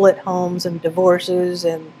 having split homes and divorces,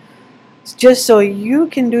 and just so you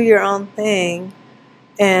can do your own thing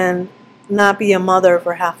and not be a mother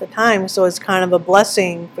for half the time. So it's kind of a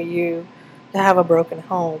blessing for you to have a broken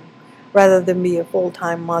home rather than be a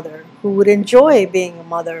full-time mother who would enjoy being a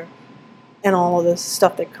mother and all of this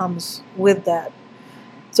stuff that comes with that.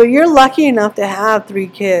 So you're lucky enough to have 3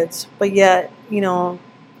 kids, but yet, you know,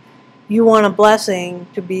 you want a blessing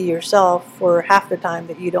to be yourself for half the time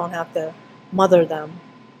that you don't have to mother them.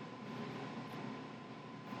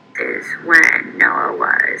 Is when Noah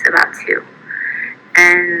was about 2.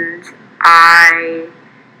 And I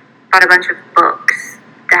bought a bunch of books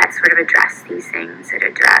that sort of address these things, that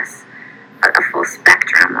address a full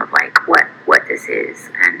spectrum of like what this is.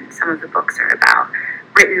 And some of the books are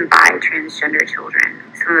written by transgender children.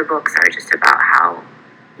 Some of the books are just about how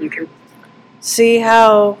you can see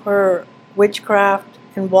how her witchcraft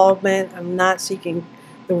involvement, I'm not seeking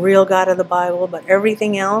the real God of the Bible, but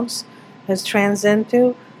everything else has transcended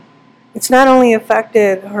to. It's not only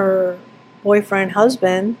affected her boyfriend,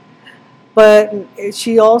 husband, but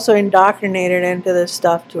she also indoctrinated into this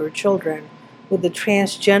stuff to her children with the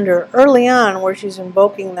transgender early on, where she's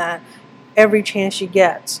invoking that every chance she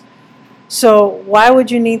gets. So why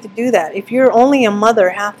would you need to do that? If you're only a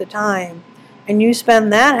mother half the time and you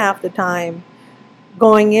spend that half the time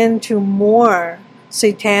going into more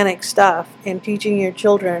satanic stuff and teaching your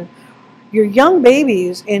children, your young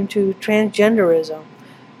babies, into transgenderism.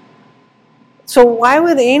 So why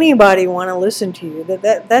would anybody want to listen to you?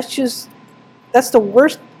 That's the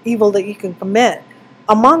worst evil that you can commit.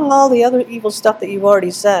 Among all the other evil stuff that you've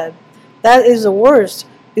already said, that is the worst,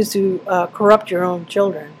 is to corrupt your own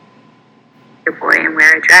children. Your boy and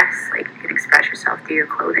wear a dress. Like, you can express yourself through your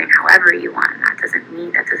clothing however you want. That doesn't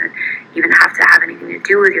even have to have anything to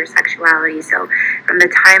do with your sexuality. So from the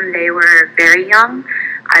time they were very young,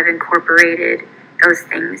 I've incorporated those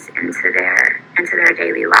things into their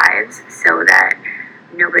daily lives so that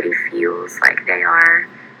nobody feels like they are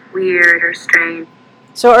weird or strange.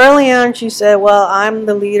 So early on she said, well, I'm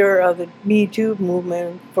the leader of the Me Too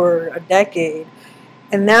movement for a decade.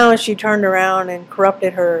 And now she turned around and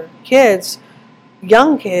corrupted her kids,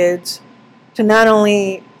 young kids, to not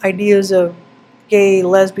only ideas of gay,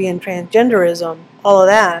 lesbian, transgenderism, all of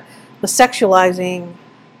that, but sexualizing.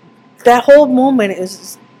 That whole movement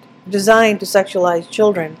is designed to sexualize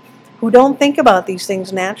children who don't think about these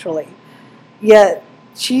things naturally. Yet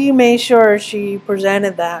she made sure she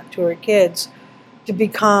presented that to her kids to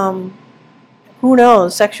become, who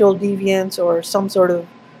knows, sexual deviants or some sort of,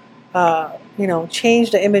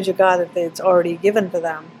 change the image of God that it's already given to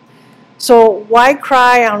them. So why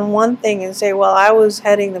cry on one thing and say, well, I was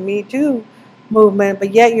heading the Me Too movement,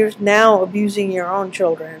 but yet you're now abusing your own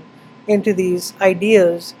children into these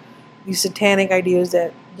ideas, these satanic ideas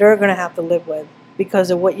that they're going to have to live with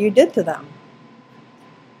because of what you did to them.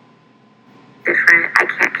 Different. I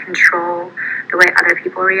can't control the way other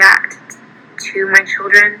people react to my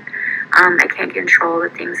children. I can't control the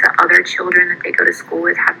things that other children that they go to school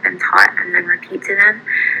with have been taught and then repeat to them.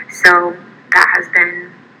 So that has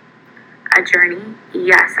been a journey.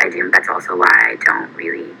 Yes, I do. That's also why I don't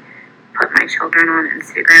really put my children on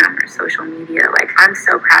Instagram or social media. Like, I'm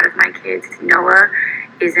so proud of my kids. Noah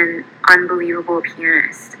is an unbelievable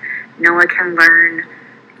pianist. Noah can learn,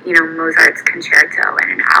 Mozart's concerto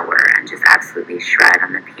in an hour and just absolutely shred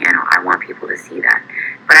on the piano. I want people to see that.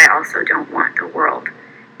 But I also don't want the world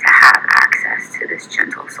to have access to this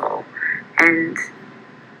gentle soul and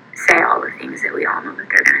say all the things that we all know that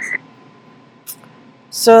they're going to say.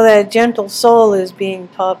 So that gentle soul is being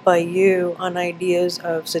taught by you on ideas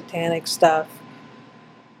of satanic stuff.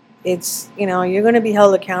 It's, you're going to be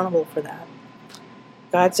held accountable for that.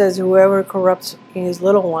 God says whoever corrupts his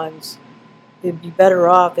little ones, it'd be better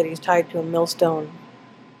off that he's tied to a millstone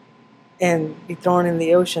and be thrown in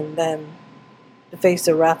the ocean than to face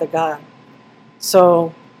the wrath of God.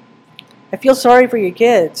 So I feel sorry for your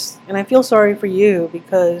kids, and I feel sorry for you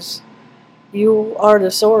because you are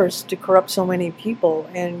the source to corrupt so many people,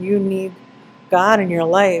 and you need God in your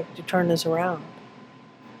life to turn this around.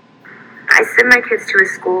 I send my kids to a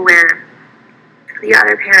school where the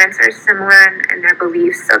other parents are similar in their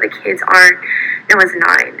beliefs, so the kids aren't, Noah's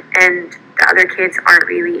 9, and the other kids aren't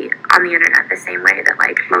really on the internet the same way that,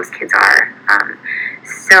 like, most kids are.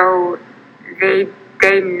 So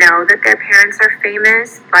they know that their parents are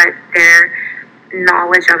famous, but their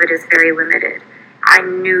knowledge of it is very limited. I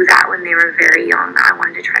knew that when they were very young. I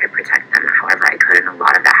wanted to try to protect them however I could, and a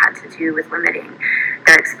lot of that had to do with limiting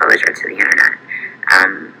their exposure to the internet.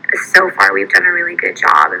 So far, we've done a really good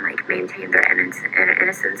job and, like, maintained their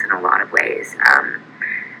innocence in a lot of ways.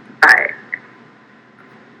 But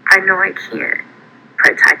I know I can't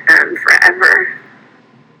protect them forever.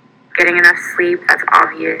 Getting enough sleep, that's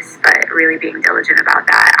obvious, but really being diligent about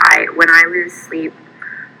that. When I lose sleep,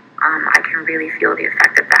 I can really feel the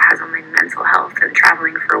effect that has on my mental health, and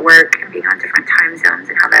traveling for work and being on different time zones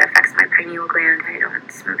and how that affects my pineal gland. I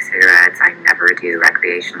don't smoke cigarettes. I never do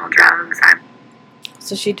recreational drugs.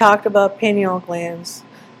 So she talked about pineal glands.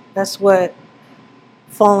 That's what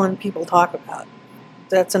fallen people talk about.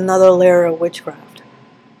 That's another layer of witchcraft.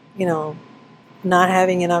 Not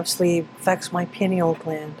having enough sleep affects my pineal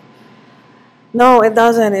gland. No, it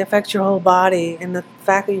doesn't. It affects your whole body. And the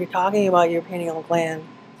fact that you're talking about your pineal gland,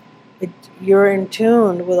 you're in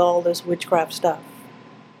tune with all this witchcraft stuff.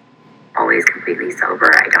 Always completely sober.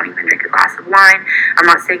 I don't even drink a glass of wine. I'm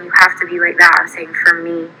not saying you have to be like that. I'm saying for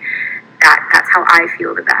me, that's how I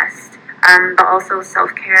feel the best. But also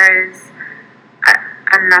self-care is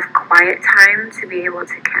enough quiet time to be able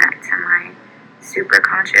to connect to my super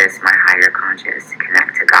conscious, my higher conscious, to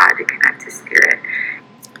connect to God, to connect to spirit.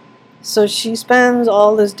 So she spends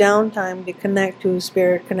all this downtime to connect to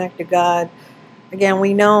spirit, connect to God. Again,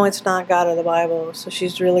 we know it's not God of the Bible, so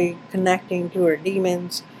she's really connecting to her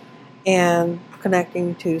demons and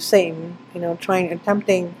connecting to Satan,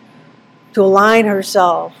 attempting to align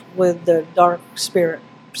herself with the dark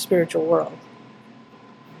spiritual world.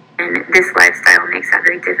 And this lifestyle makes that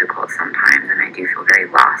very difficult sometimes, and I do feel very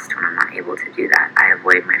lost when I'm not able to do that. I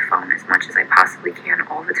avoid my phone as much as I possibly can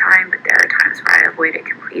all the time, but there are times where I avoid it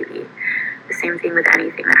completely. The same thing with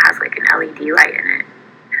anything that has, like, an LED light in it.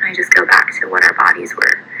 And I just go back to what our bodies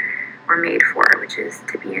were made for, which is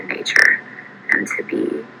to be in nature and to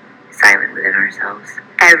be silent within ourselves.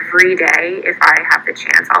 Every day, if I have the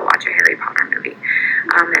chance, I'll watch a Harry Potter movie,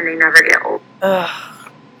 and they never get old.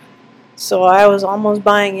 So I was almost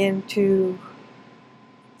buying into,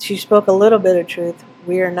 she spoke a little bit of truth.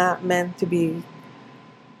 We are not meant to be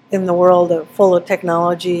in the world full of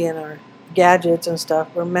technology and our gadgets and stuff.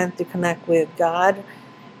 We're meant to connect with God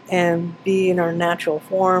and be in our natural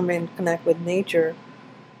form and connect with nature.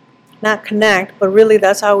 Not connect, but really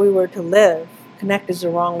that's how we were to live. Connect is the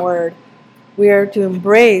wrong word. We are to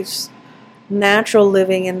embrace natural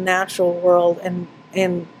living in natural world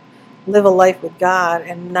and live a life with God,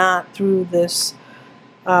 and not through this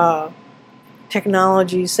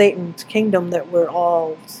technology, Satan's kingdom that we're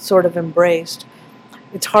all sort of embraced.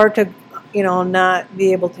 It's hard to, not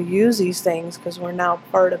be able to use these things because we're now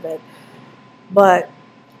part of it. But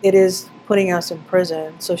it is putting us in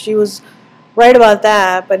prison. So she was right about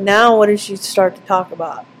that, but now what does she start to talk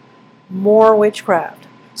about? More witchcraft.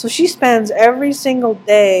 So she spends every single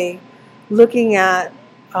day looking at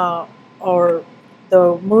or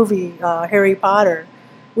the movie Harry Potter,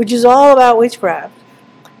 which is all about witchcraft.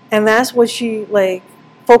 And that's what she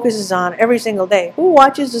focuses on every single day. Who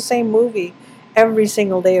watches the same movie every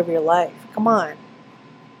single day of your life? Come on.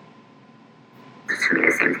 To me,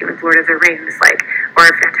 the same thing with Lord of the Rings, like, or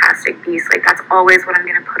Fantastic Beasts. Like, that's always what I'm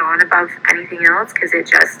going to put on above anything else, because it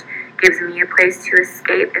just gives me a place to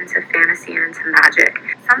escape into fantasy and into magic.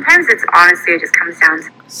 Sometimes it's honestly, it just comes down to...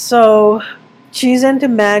 So she's into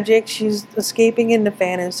magic, she's escaping into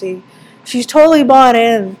fantasy. She's totally bought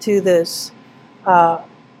into this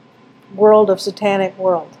world of satanic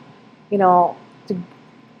world. You know,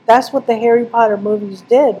 that's what the Harry Potter movies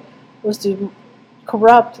did, was to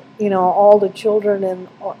corrupt, you know, all the children and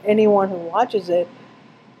anyone who watches it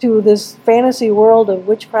to this fantasy world of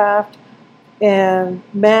witchcraft and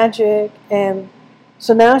magic. And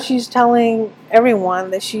so now she's telling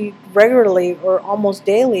everyone that she regularly or almost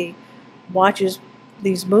daily watches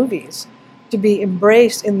these movies to be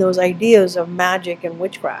embraced in those ideas of magic and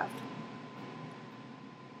witchcraft.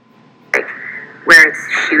 Where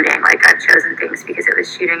it's shooting, like, I've chosen things because it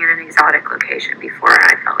was shooting in an exotic location before.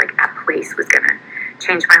 I felt like that place was gonna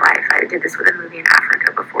change my life. I did this with a movie in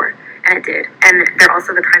Africa before, and it did. And they're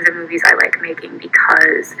also the kinds of movies I like making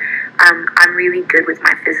because I'm really good with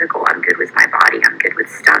my physical, I'm good with my body, I'm good with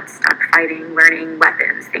stunt fighting, learning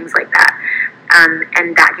weapons, things like that.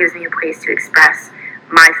 And that gives me a place to express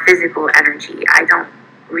my physical energy. I don't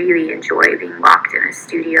really enjoy being locked in a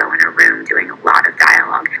studio in a room doing a lot of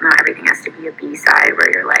dialogue. Not everything has to be a B-side where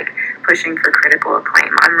you're like pushing for critical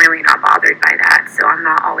acclaim. I'm really not bothered by that, so I'm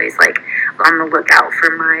not always like on the lookout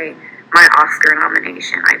for my Oscar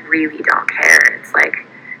nomination. I really don't care. It's like,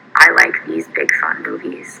 I like these big fun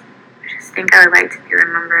movies. I just think I would like to be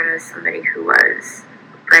remembered as somebody who was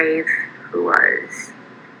brave, who was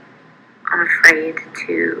unafraid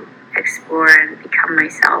to explore and become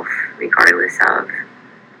myself regardless of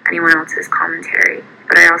anyone else's commentary.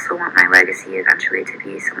 But I also want my legacy eventually to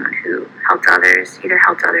be someone who helped others, either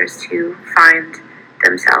helped others to find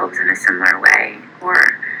themselves in a similar way, or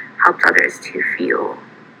helped others to feel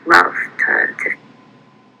love, to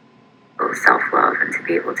feel self-love, and to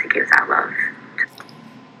be able to give that love.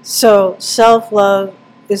 So self-love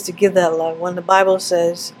is to give that love. When the Bible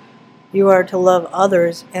says you are to love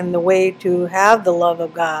others, and the way to have the love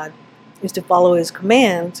of God is to follow His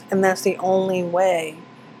commands, and that's the only way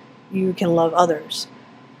you can love others.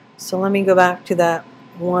 So let me go back to that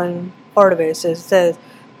one part of it. It says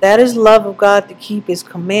that is love of God, to keep His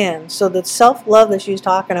commands. So the self-love that she's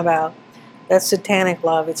talking about, that's satanic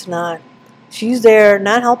love. It's not. She's there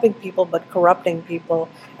not helping people but corrupting people.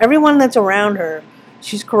 Everyone that's around her,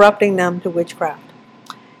 she's corrupting them to witchcraft.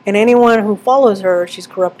 And anyone who follows her, she's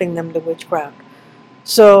corrupting them to witchcraft.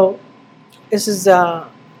 So this is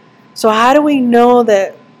so how do we know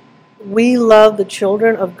that we love the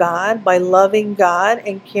children of God? By loving God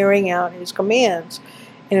and carrying out His commands.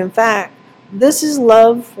 And in fact, this is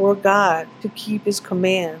love for God, to keep His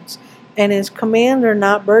commands. And His commands are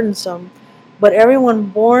not burdensome, but everyone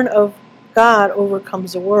born of God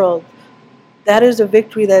overcomes the world. That is the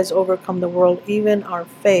victory that has overcome the world, even our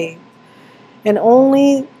faith. And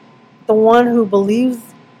only the one who believes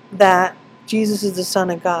that Jesus is the Son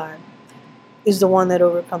of God is the one that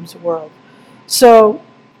overcomes the world. So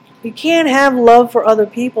you can't have love for other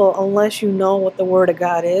people unless you know what the Word of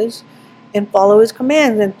God is and follow His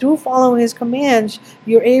commands. And through following His commands,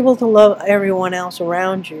 you're able to love everyone else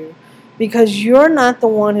around you, because you're not the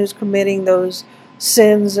one who's committing those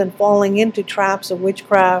sins and falling into traps of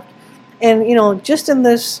witchcraft. And, you know, just in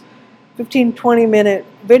this 15-20 minute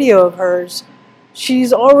video of hers,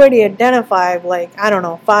 she's already identified, like, I don't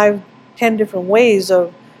know, 5-10 different ways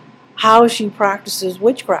of how she practices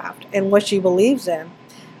witchcraft and what she believes in.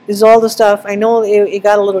 Is all the stuff. I know it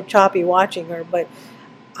got a little choppy watching her, but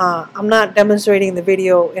I'm not demonstrating the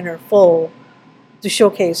video in her full to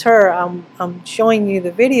showcase her. I'm showing you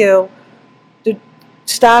the video to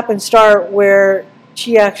stop and start where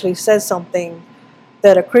she actually says something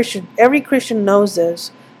that every Christian knows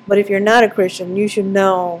this, but if you're not a Christian, you should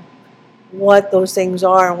know what those things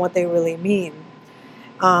are and what they really mean.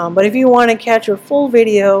 But if you want to catch her full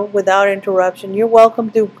video without interruption, you're welcome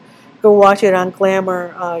to go watch it on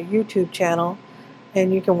Glamour YouTube channel,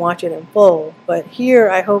 and you can watch it in full. But here,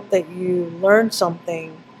 I hope that you learn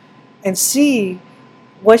something and see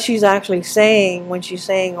what she's actually saying when she's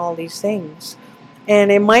saying all these things.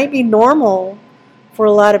 And it might be normal for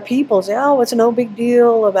a lot of people to say, oh, it's no big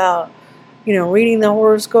deal about, you know, reading the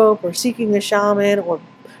horoscope or seeking a shaman or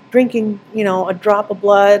drinking, you know, a drop of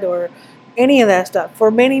blood or any of that stuff. For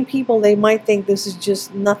many people, they might think this is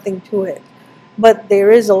just nothing to it. But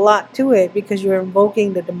there is a lot to it, because you're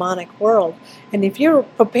invoking the demonic world. And if you're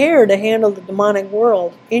prepared to handle the demonic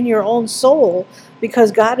world in your own soul,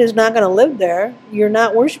 because God is not going to live there, you're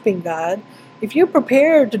not worshiping God. If you're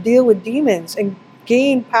prepared to deal with demons and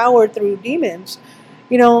gain power through demons,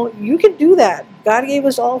 You know, you can do that. God gave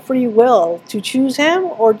us all free will to choose him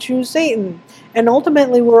or choose Satan. And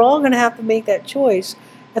ultimately, we're all going to have to make that choice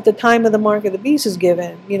at the time of the mark of the beast is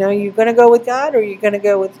given. You know, you're going to go with God or you're going to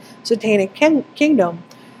go with satanic kingdom.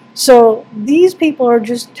 So these people are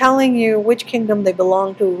just telling you which kingdom they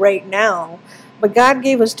belong to right now. But God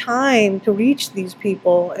gave us time to reach these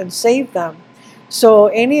people and save them. So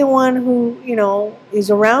anyone who, you know, is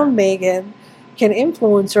around Magan can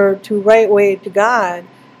influence her to right way to God,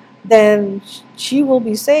 then she will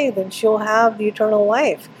be saved and she'll have the eternal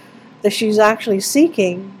life that she's actually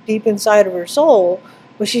seeking deep inside of her soul.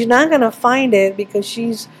 But she's not going to find it because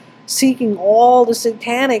she's seeking all the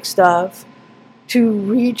satanic stuff to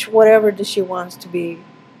reach whatever that she wants to be,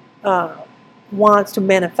 uh, wants to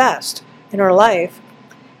manifest in her life.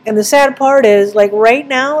 And the sad part is, like right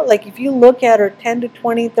now, like if you look at her 10 to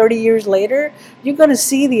 20, 30 years later, you're going to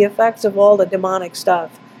see the effects of all the demonic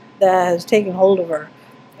stuff that has taken hold of her.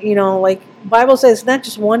 You know, like Bible says, it's not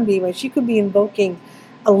just one demon. She could be invoking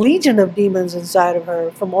a legion of demons inside of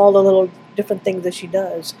her from all the little different things that she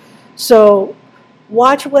does. So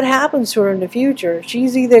watch what happens to her in the future.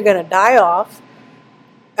 She's either going to die off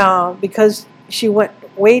because she went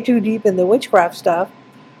way too deep in the witchcraft stuff,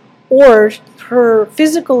 or her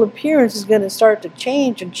physical appearance is going to start to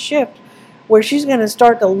change and shift where she's going to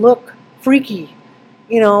start to look freaky.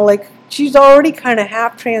 You know, like she's already kind of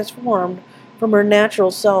half transformed from her natural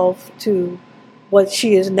self to what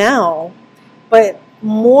she is now. But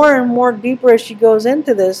more and more deeper as she goes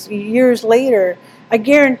into this, years later, I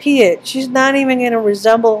guarantee it, she's not even going to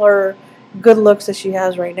resemble her good looks that she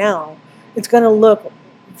has right now. It's going to look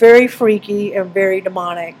very freaky and very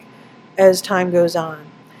demonic as time goes on.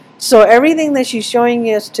 So everything that she's showing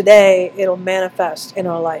us today, it'll manifest in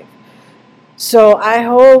her life. So I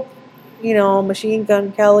hope, you know, Machine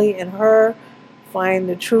Gun Kelly and her find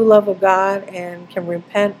the true love of God and can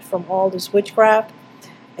repent from all this witchcraft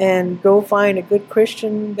and go find a good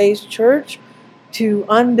Christian-based church to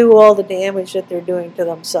undo all the damage that they're doing to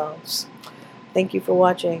themselves. Thank you for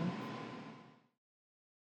watching.